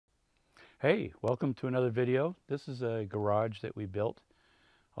Hey, welcome to another video. This is a garage that we built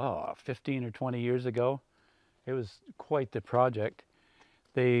 15 or 20 years ago. It was quite the project.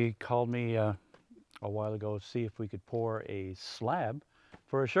 They called me a while ago to see if we could pour a slab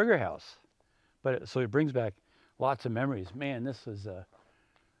for a sugar house. So it brings back lots of memories. Man, it was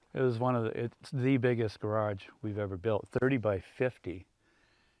it's the biggest garage we've ever built. 30 by 50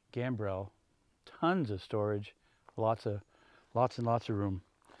 gambrel, tons of storage, lots and lots of room.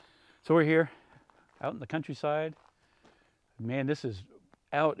 So we're here out in the countryside. Man, this is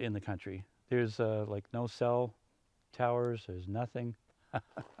out in the country. There's like no cell towers, there's nothing.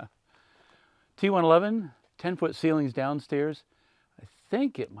 T111, 10-foot ceilings downstairs. I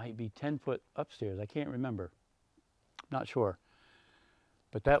think it might be 10-foot upstairs. I can't remember. Not sure.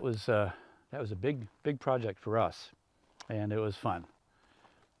 But that was a big project for us, and it was fun.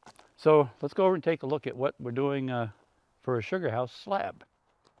 So let's go over and take a look at what we're doing for a sugar house slab.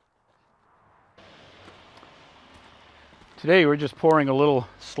 Today we're just pouring a little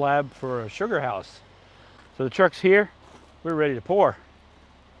slab for a sugar house. So the truck's here, we're ready to pour.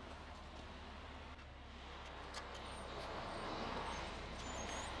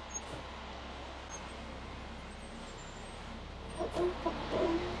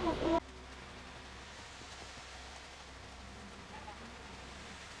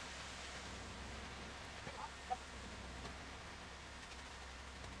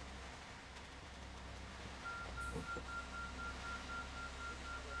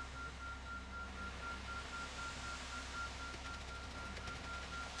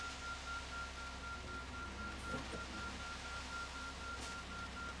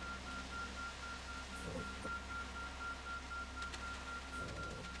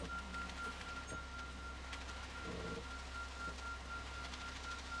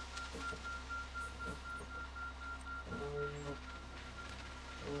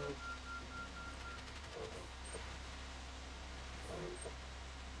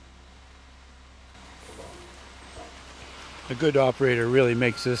 A good operator really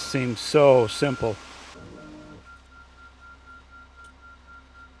makes this seem so simple.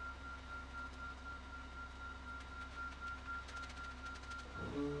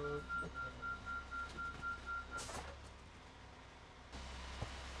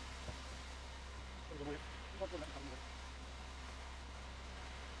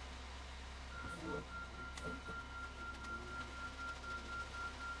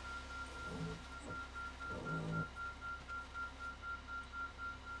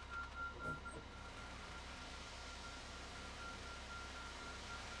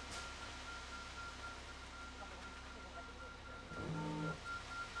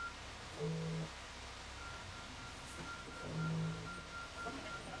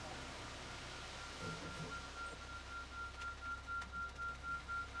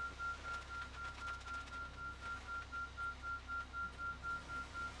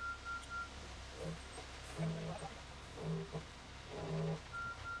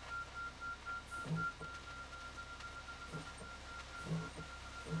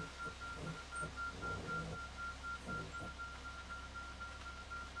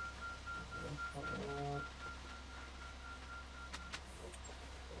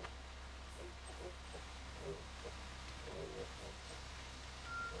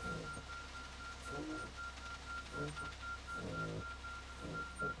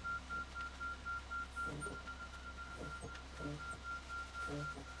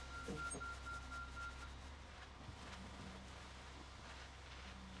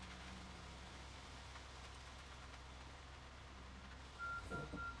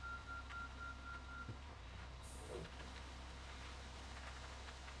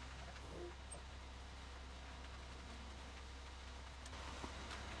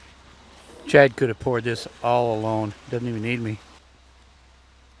 Chad could have poured this all alone. Doesn't even need me.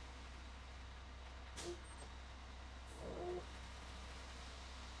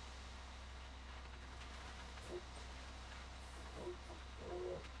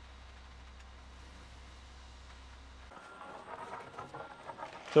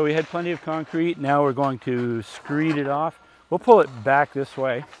 So we had plenty of concrete. Now we're going to screed it off. We'll pull it back this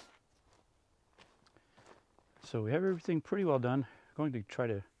way. So we have everything pretty well done. I'm going to try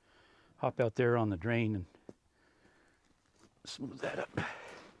to hop out there on the drain and smooth that up.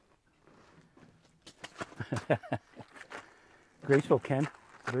 Graceful, Ken.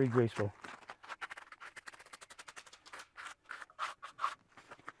 Very graceful.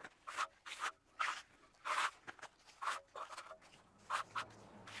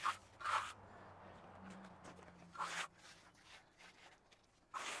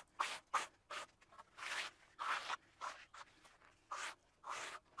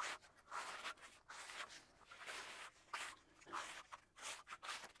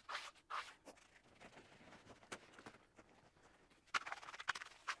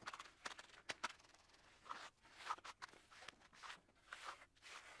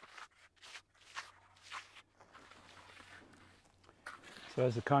 So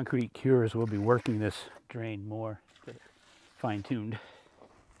as the concrete cures, we'll be working this drain more fine-tuned.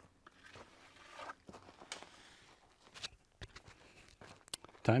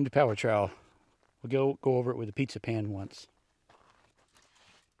 Time to power trowel. We'll go over it with a pizza pan once.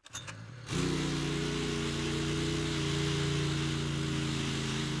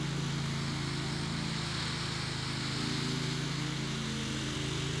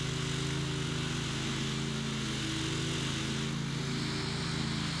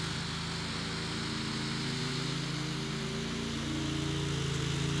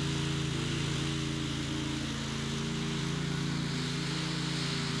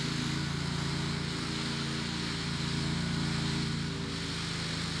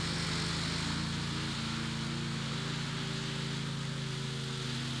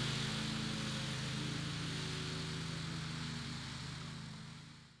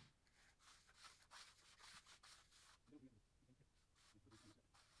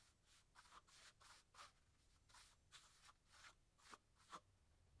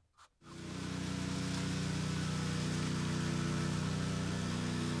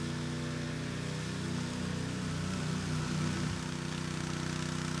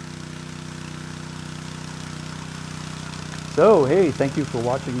 So, hey, thank you for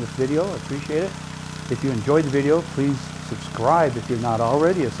watching this video. I appreciate it. If you enjoyed the video, please subscribe if you're not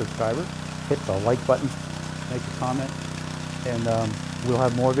already a subscriber. Hit the like button, make a comment, and we'll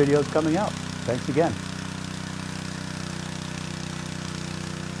have more videos coming out. Thanks again.